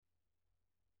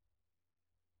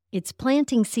It's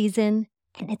planting season,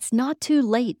 and it's not too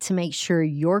late to make sure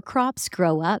your crops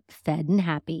grow up fed and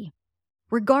happy.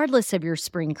 Regardless of your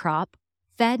spring crop,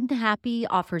 Fed and Happy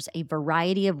offers a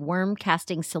variety of worm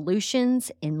casting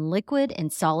solutions in liquid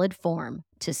and solid form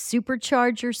to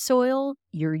supercharge your soil,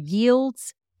 your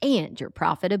yields, and your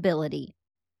profitability.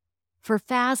 For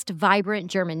fast,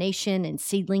 vibrant germination and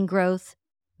seedling growth,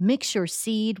 mix your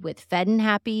seed with Fed and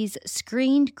Happy's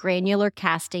screened granular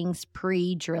castings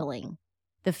pre-drilling.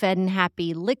 The Fed and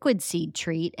Happy liquid seed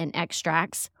treat and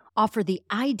extracts offer the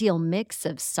ideal mix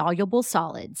of soluble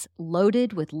solids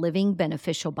loaded with living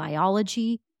beneficial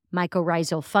biology,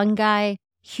 mycorrhizal fungi,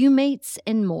 humates,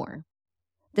 and more.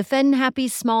 The Fed and Happy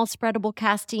small spreadable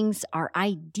castings are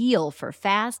ideal for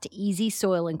fast, easy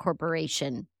soil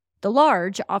incorporation. The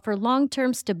large offer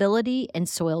long-term stability and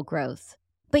soil growth.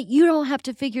 But you don't have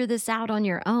to figure this out on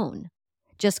your own.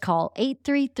 Just call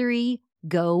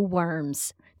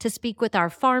 833-GO-WORMS to speak with our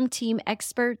farm team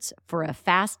experts for a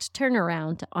fast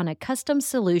turnaround on a custom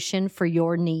solution for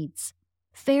your needs.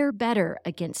 Fare better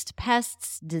against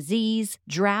pests, disease,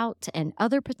 drought, and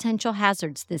other potential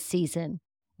hazards this season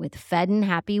with Fed and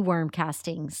Happy worm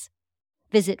castings.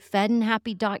 Visit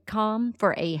fedandhappy.com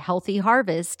for a healthy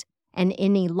harvest and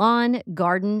any lawn,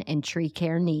 garden, and tree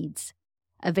care needs.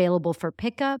 Available for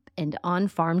pickup and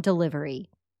on-farm delivery.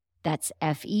 That's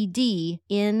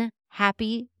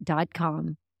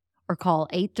FEDNhappy.com. Or call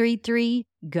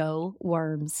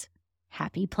 833-GO-WORMS.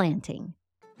 Happy planting.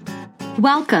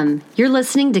 Welcome. You're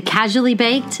listening to Casually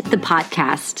Baked, the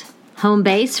podcast. Home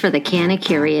base for the canna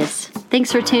curious. Thanks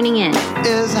for tuning in.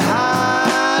 It's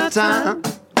high time.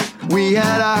 We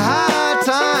had a high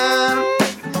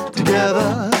time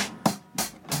together.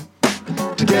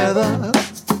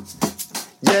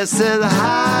 Yes, it's a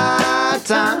high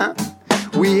time.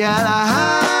 We had a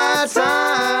high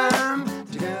time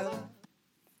together.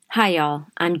 Hi, y'all.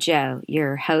 I'm Jo,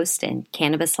 your host and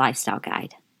cannabis lifestyle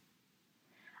guide.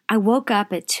 I woke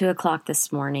up at 2 o'clock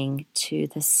this morning to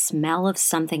the smell of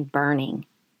something burning.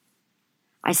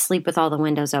 I sleep with all the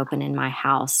windows open in my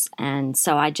house, and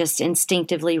so I just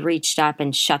instinctively reached up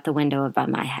and shut the window above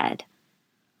my head,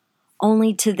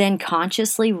 only to then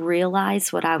consciously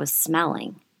realize what I was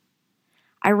smelling.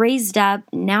 I raised up,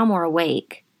 now more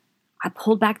awake. I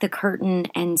pulled back the curtain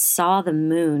and saw the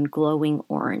moon glowing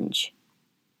orange.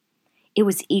 It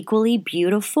was equally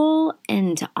beautiful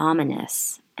and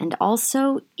ominous, and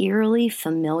also eerily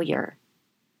familiar.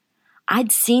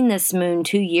 I'd seen this moon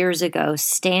 2 years ago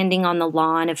standing on the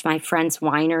lawn of my friend's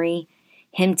winery,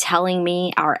 him telling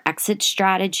me our exit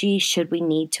strategy should we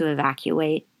need to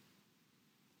evacuate.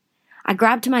 I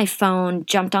grabbed my phone,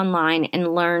 jumped online,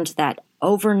 and learned that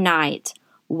overnight,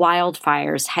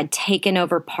 wildfires had taken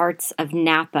over parts of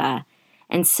Napa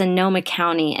and Sonoma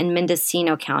County and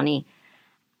Mendocino County.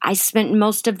 I spent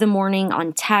most of the morning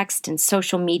on text and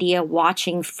social media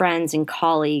watching friends and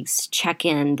colleagues check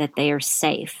in that they are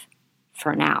safe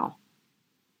for now.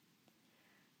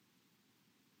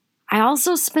 I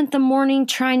also spent the morning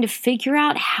trying to figure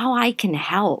out how I can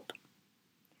help.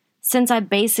 Since I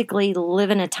basically live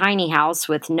in a tiny house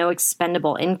with no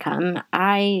expendable income,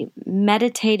 I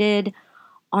meditated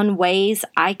on ways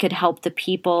I could help the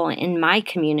people in my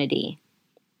community.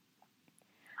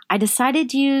 I decided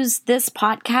to use this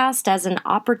podcast as an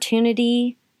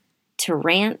opportunity to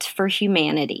rant for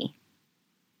humanity.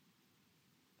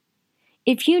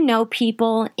 If you know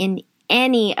people in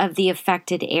any of the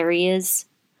affected areas,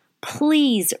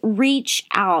 please reach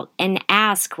out and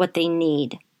ask what they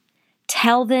need.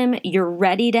 Tell them you're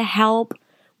ready to help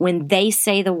when they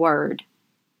say the word.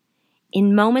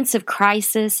 In moments of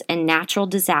crisis and natural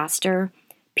disaster,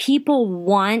 people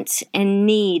want and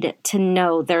need to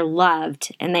know they're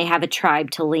loved and they have a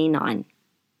tribe to lean on.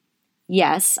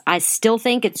 Yes, I still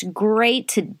think it's great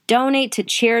to donate to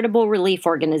charitable relief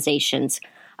organizations.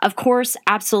 Of course,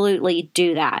 absolutely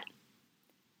do that.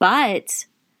 But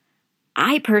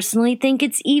I personally think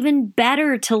it's even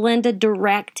better to lend a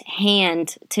direct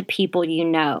hand to people you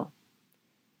know.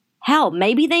 Hell,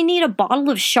 maybe they need a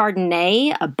bottle of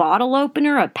Chardonnay, a bottle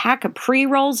opener, a pack of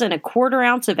pre-rolls, and a 1/4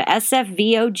 ounce of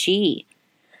SFVOG.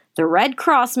 The Red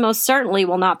Cross most certainly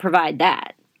will not provide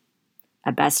that.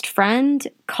 A best friend,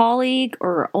 colleague,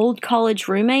 or old college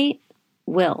roommate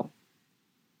will.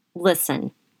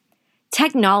 Listen,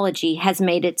 technology has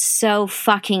made it so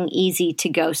fucking easy to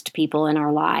ghost people in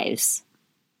our lives.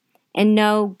 And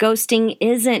no, ghosting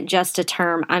isn't just a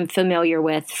term I'm familiar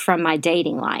with from my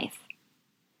dating life.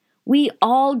 We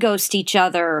all ghost each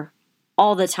other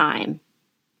all the time.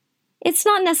 It's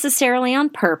not necessarily on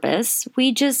purpose.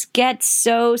 We just get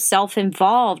so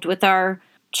self-involved with our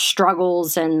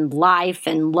struggles and life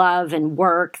and love and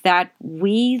work that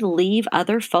we leave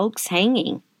other folks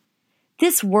hanging.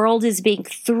 This world is being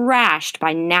thrashed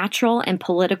by natural and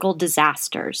political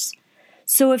disasters.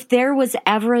 So if there was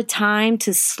ever a time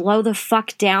to slow the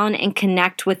fuck down and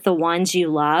connect with the ones you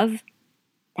love,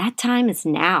 that time is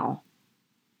now.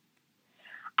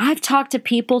 I've talked to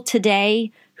people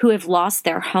today who have lost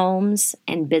their homes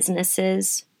and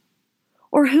businesses,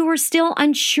 or who are still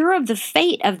unsure of the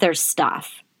fate of their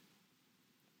stuff.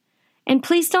 And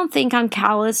please don't think I'm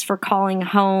callous for calling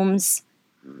homes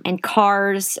and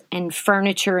cars and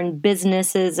furniture and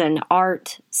businesses and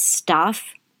art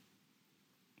stuff.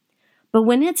 But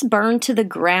when it's burned to the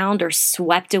ground or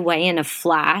swept away in a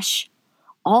flash,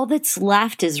 all that's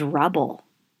left is rubble.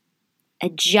 A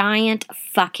giant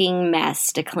fucking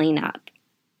mess to clean up.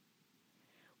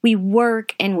 We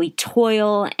work and we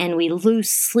toil and we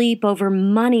lose sleep over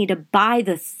money to buy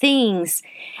the things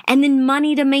and then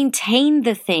money to maintain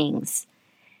the things.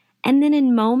 And then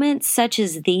in moments such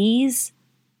as these,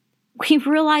 we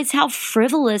realize how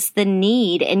frivolous the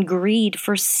need and greed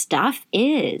for stuff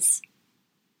is.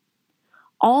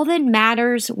 All that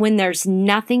matters when there's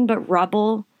nothing but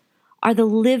rubble are the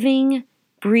living,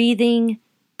 breathing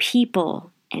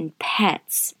people and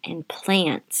pets and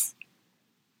plants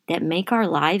that make our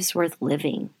lives worth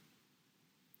living.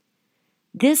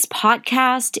 This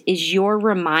podcast is your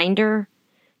reminder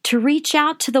to reach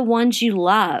out to the ones you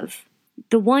love,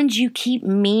 the ones you keep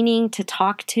meaning to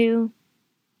talk to.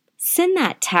 Send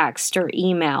that text or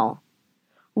email.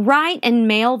 Write and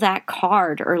mail that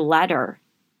card or letter.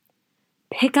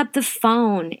 Pick up the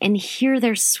phone and hear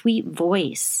their sweet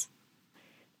voice.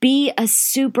 Be a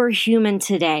superhuman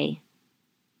today.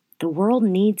 The world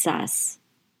needs us.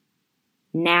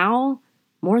 Now,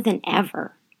 more than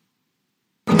ever.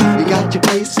 You got your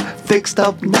place fixed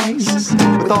up nice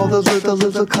with all those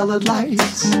little colored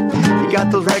lights. You got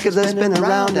those records that spin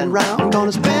around and round.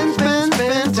 Gonna spin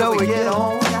till we get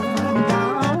home.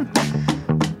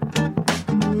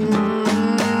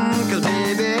 Cause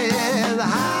baby, it's a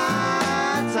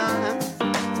high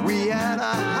time. We had a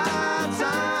high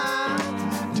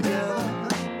time together.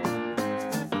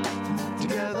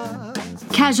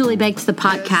 Casually Baked, the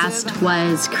podcast,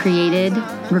 was created,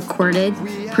 recorded,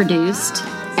 produced,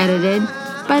 edited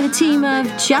by the team of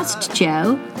Just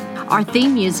Joe. Our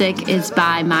theme music is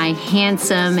by my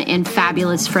handsome and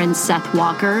fabulous friend Seth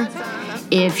Walker.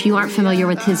 If you aren't familiar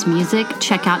with his music,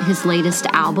 check out his latest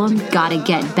album, Gotta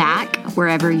Get Back,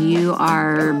 wherever you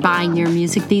are buying your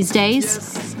music these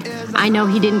days. I know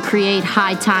he didn't create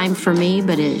High Time for me,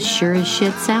 but it sure as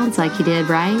shit sounds like he did,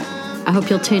 right? I hope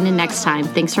you'll tune in next time.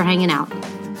 Thanks for hanging out.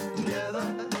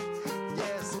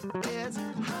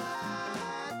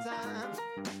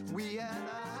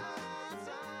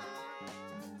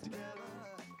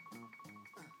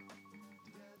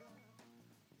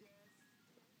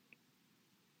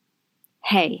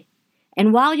 Hey,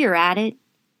 and while you're at it,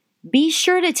 be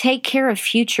sure to take care of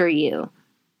future you.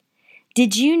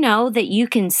 Did you know that you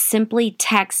can simply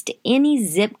text any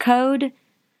zip code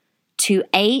to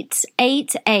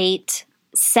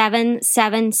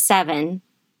 888-777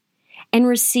 and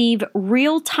receive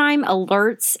real-time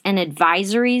alerts and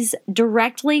advisories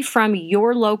directly from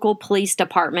your local police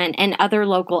department and other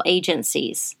local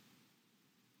agencies?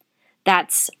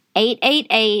 That's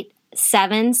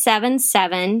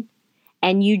 888-777,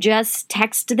 and you just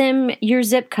text them your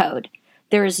zip code.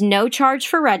 There is no charge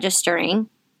for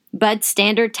registering, but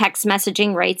standard text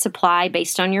messaging rates apply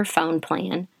based on your phone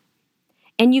plan.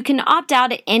 And you can opt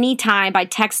out at any time by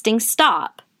texting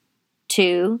STOP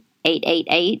to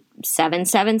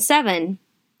 888-777.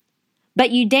 But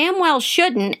you damn well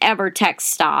shouldn't ever text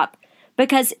STOP,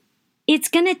 because it's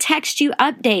going to text you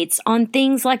updates on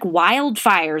things like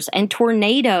wildfires and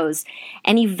tornadoes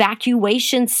and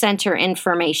evacuation center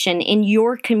information in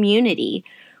your community,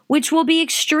 which will be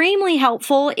extremely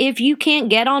helpful if you can't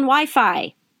get on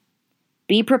Wi-Fi.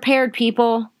 Be prepared,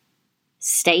 people.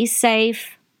 Stay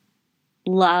safe,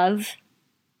 love,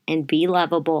 and be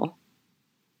lovable.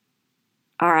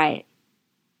 All right.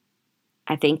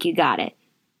 I think you got it.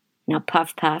 Now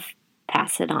puff, puff,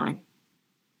 pass it on.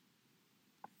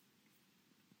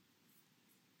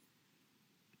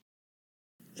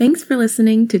 Thanks for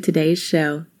listening to today's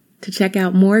show. To check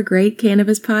out more great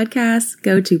cannabis podcasts,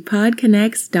 go to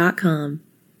podconnects.com.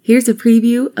 Here's a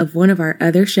preview of one of our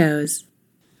other shows.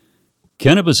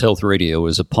 Cannabis Health Radio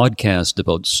is a podcast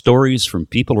about stories from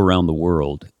people around the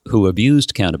world who have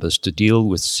used cannabis to deal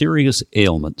with serious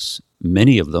ailments,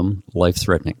 many of them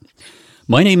life-threatening.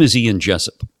 My name is Ian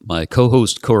Jessup. My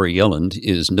co-host Corey Yelland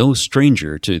is no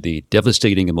stranger to the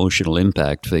devastating emotional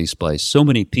impact faced by so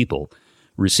many people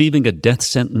receiving a death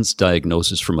sentence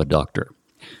diagnosis from a doctor.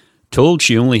 Told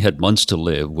she only had months to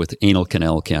live with anal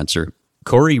canal cancer,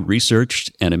 Corey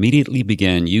researched and immediately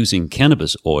began using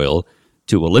cannabis oil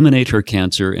to eliminate her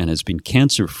cancer and has been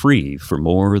cancer-free for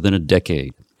more than a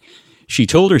decade. She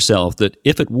told herself that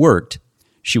if it worked,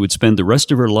 she would spend the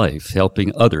rest of her life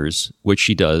helping others, which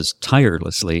she does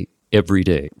tirelessly every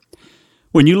day.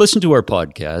 When you listen to our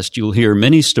podcast, you'll hear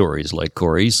many stories like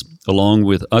Corey's, along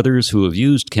with others who have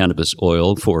used cannabis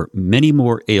oil for many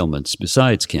more ailments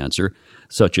besides cancer,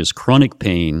 such as chronic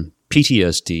pain,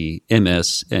 PTSD,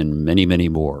 MS, and many, many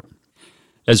more.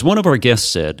 As one of our guests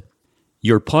said,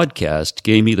 "Your podcast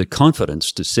gave me the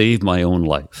confidence to save my own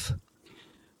life."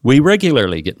 We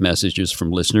regularly get messages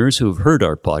from listeners who have heard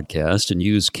our podcast and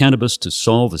use cannabis to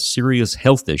solve a serious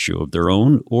health issue of their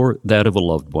own or that of a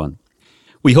loved one.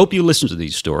 We hope you listen to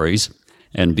these stories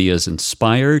and be as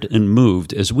inspired and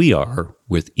moved as we are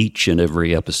with each and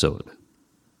every episode.